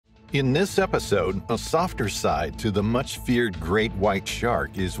In this episode, a softer side to the much-feared great white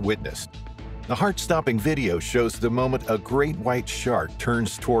shark is witnessed. The heart-stopping video shows the moment a great white shark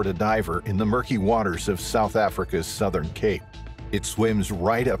turns toward a diver in the murky waters of South Africa's southern Cape. It swims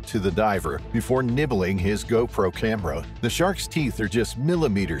right up to the diver before nibbling his GoPro camera. The shark's teeth are just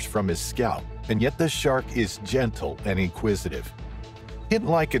millimeters from his scalp, and yet the shark is gentle and inquisitive. Hit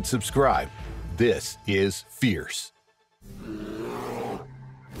like and subscribe. This is Fierce.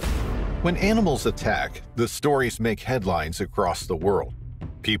 When animals attack, the stories make headlines across the world.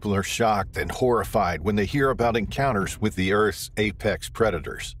 People are shocked and horrified when they hear about encounters with the Earth's apex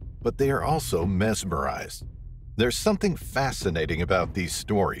predators, but they are also mesmerized. There's something fascinating about these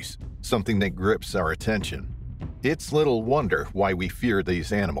stories, something that grips our attention. It's little wonder why we fear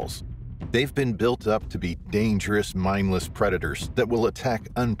these animals. They've been built up to be dangerous, mindless predators that will attack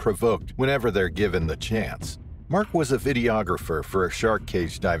unprovoked whenever they're given the chance. Mark was a videographer for a shark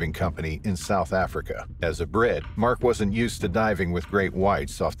cage diving company in South Africa. As a Brit, Mark wasn't used to diving with great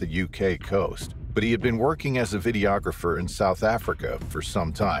whites off the UK coast, but he had been working as a videographer in South Africa for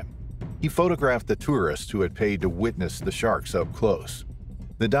some time. He photographed the tourists who had paid to witness the sharks up close.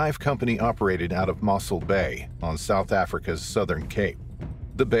 The dive company operated out of Mossel Bay on South Africa's southern Cape.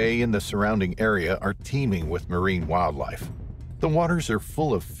 The bay and the surrounding area are teeming with marine wildlife. The waters are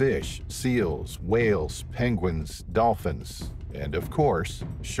full of fish, seals, whales, penguins, dolphins, and of course,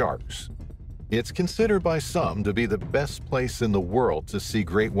 sharks. It's considered by some to be the best place in the world to see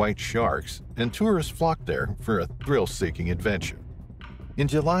great white sharks, and tourists flock there for a thrill-seeking adventure. In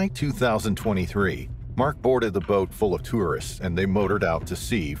July 2023, Mark boarded the boat full of tourists and they motored out to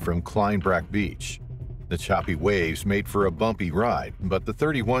sea from Klein Beach. The choppy waves made for a bumpy ride, but the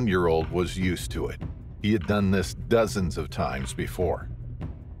 31-year-old was used to it. He had done this dozens of times before.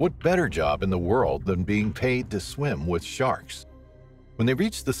 What better job in the world than being paid to swim with sharks? When they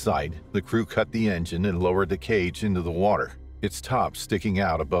reached the site, the crew cut the engine and lowered the cage into the water, its top sticking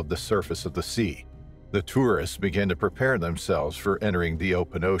out above the surface of the sea. The tourists began to prepare themselves for entering the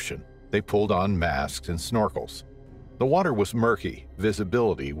open ocean. They pulled on masks and snorkels. The water was murky,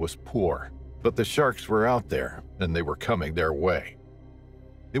 visibility was poor, but the sharks were out there and they were coming their way.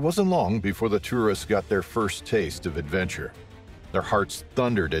 It wasn't long before the tourists got their first taste of adventure. Their hearts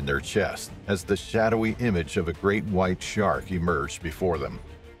thundered in their chests as the shadowy image of a great white shark emerged before them.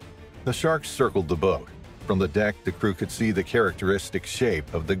 The shark circled the boat. From the deck, the crew could see the characteristic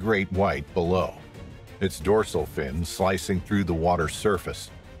shape of the great white below. Its dorsal fin slicing through the water's surface,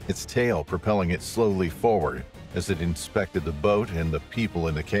 its tail propelling it slowly forward as it inspected the boat and the people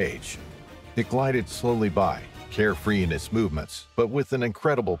in the cage. It glided slowly by, carefree in its movements, but with an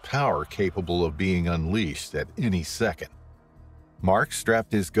incredible power capable of being unleashed at any second. Mark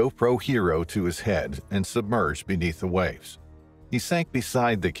strapped his GoPro Hero to his head and submerged beneath the waves. He sank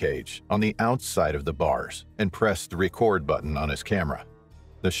beside the cage on the outside of the bars and pressed the record button on his camera.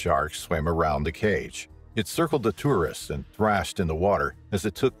 The shark swam around the cage. It circled the tourists and thrashed in the water as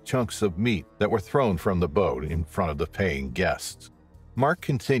it took chunks of meat that were thrown from the boat in front of the paying guests. Mark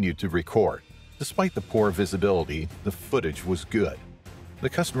continued to record. Despite the poor visibility, the footage was good. The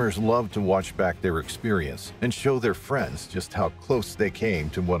customers loved to watch back their experience and show their friends just how close they came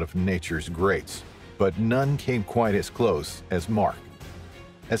to one of nature's greats, but none came quite as close as Mark.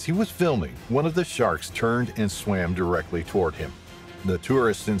 As he was filming, one of the sharks turned and swam directly toward him. The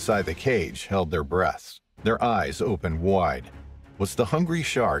tourists inside the cage held their breaths, their eyes opened wide. Was the hungry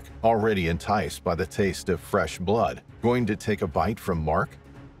shark, already enticed by the taste of fresh blood, going to take a bite from Mark?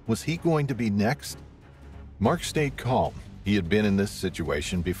 Was he going to be next? Mark stayed calm. He had been in this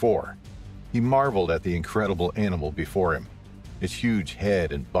situation before. He marveled at the incredible animal before him. Its huge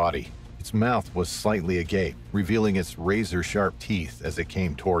head and body. Its mouth was slightly agape, revealing its razor-sharp teeth as it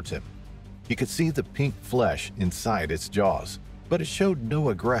came towards him. He could see the pink flesh inside its jaws, but it showed no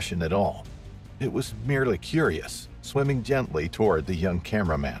aggression at all. It was merely curious, swimming gently toward the young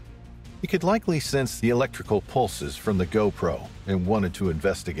cameraman. He could likely sense the electrical pulses from the GoPro and wanted to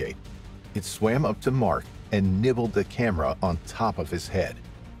investigate. It swam up to Mark and nibbled the camera on top of his head.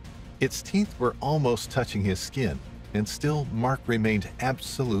 Its teeth were almost touching his skin, and still Mark remained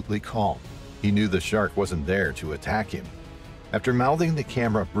absolutely calm. He knew the shark wasn't there to attack him. After mouthing the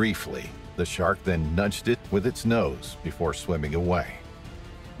camera briefly, the shark then nudged it with its nose before swimming away.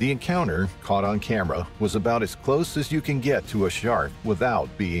 The encounter, caught on camera, was about as close as you can get to a shark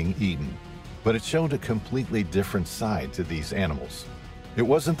without being eaten. But it showed a completely different side to these animals. It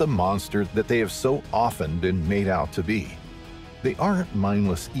wasn't the monster that they have so often been made out to be. They aren't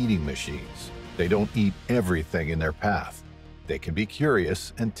mindless eating machines. They don't eat everything in their path. They can be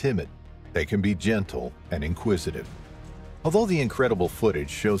curious and timid. They can be gentle and inquisitive. Although the incredible footage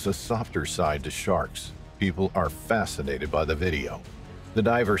shows a softer side to sharks, people are fascinated by the video. The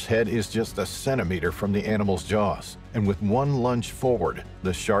diver's head is just a centimeter from the animal's jaws, and with one lunge forward,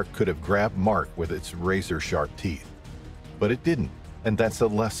 the shark could have grabbed Mark with its razor-sharp teeth. But it didn't, and that's a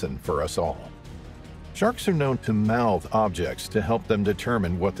lesson for us all. Sharks are known to mouth objects to help them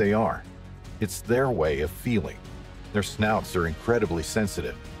determine what they are. It's their way of feeling. Their snouts are incredibly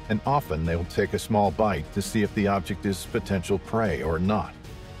sensitive, and often they will take a small bite to see if the object is potential prey or not.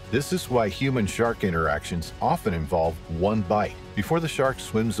 This is why human-shark interactions often involve one bite before the shark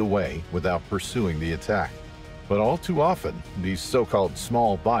swims away without pursuing the attack. But all too often, these so-called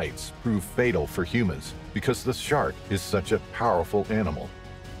small bites prove fatal for humans because the shark is such a powerful animal.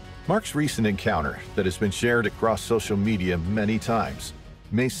 Mark's recent encounter that has been shared across social media many times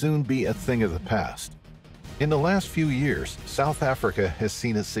may soon be a thing of the past. In the last few years, South Africa has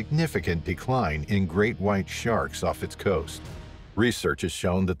seen a significant decline in great white sharks off its coast. Research has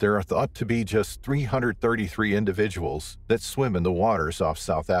shown that there are thought to be just 333 individuals that swim in the waters off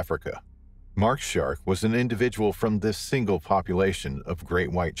South Africa. Mark's shark was an individual from this single population of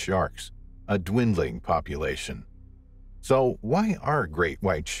great white sharks, a dwindling population. So why are great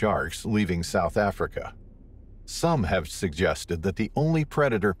white sharks leaving South Africa? Some have suggested that the only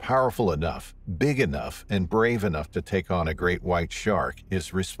predator powerful enough, big enough, and brave enough to take on a great white shark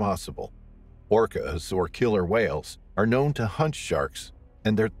is responsible. Orcas, or killer whales, are known to hunt sharks,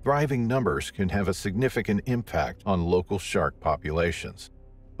 and their thriving numbers can have a significant impact on local shark populations.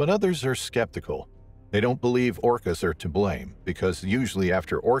 But others are skeptical. They don't believe orcas are to blame, because usually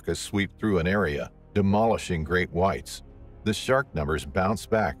after orcas sweep through an area, demolishing great whites, the shark numbers bounce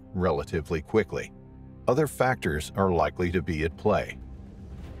back relatively quickly. Other factors are likely to be at play.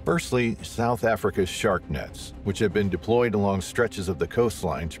 Firstly, South Africa's shark nets, which have been deployed along stretches of the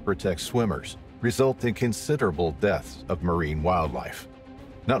coastline to protect swimmers, result in considerable deaths of marine wildlife.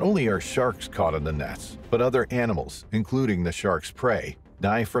 Not only are sharks caught in the nets, but other animals, including the shark's prey,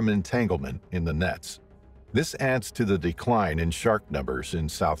 die from entanglement in the nets. This adds to the decline in shark numbers in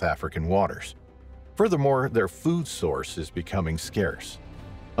South African waters. Furthermore, their food source is becoming scarce.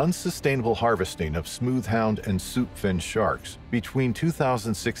 Unsustainable harvesting of smoothhound and soupfin sharks between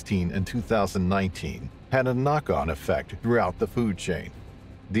 2016 and 2019 had a knock-on effect throughout the food chain.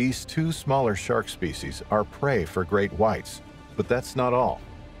 These two smaller shark species are prey for great whites, but that's not all.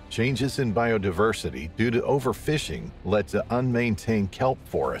 Changes in biodiversity due to overfishing led to unmaintained kelp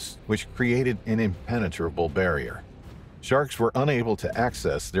forests, which created an impenetrable barrier. Sharks were unable to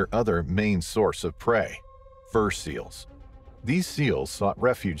access their other main source of prey, fur seals. These seals sought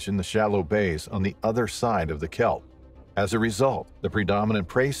refuge in the shallow bays on the other side of the kelp. As a result, the predominant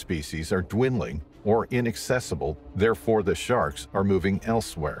prey species are dwindling or inaccessible, therefore the sharks are moving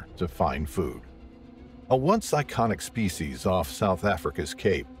elsewhere to find food. A once iconic species off South Africa's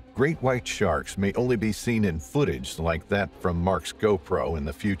Cape, great white sharks may only be seen in footage like that from Mark's GoPro in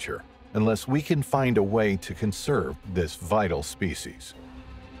the future, unless we can find a way to conserve this vital species.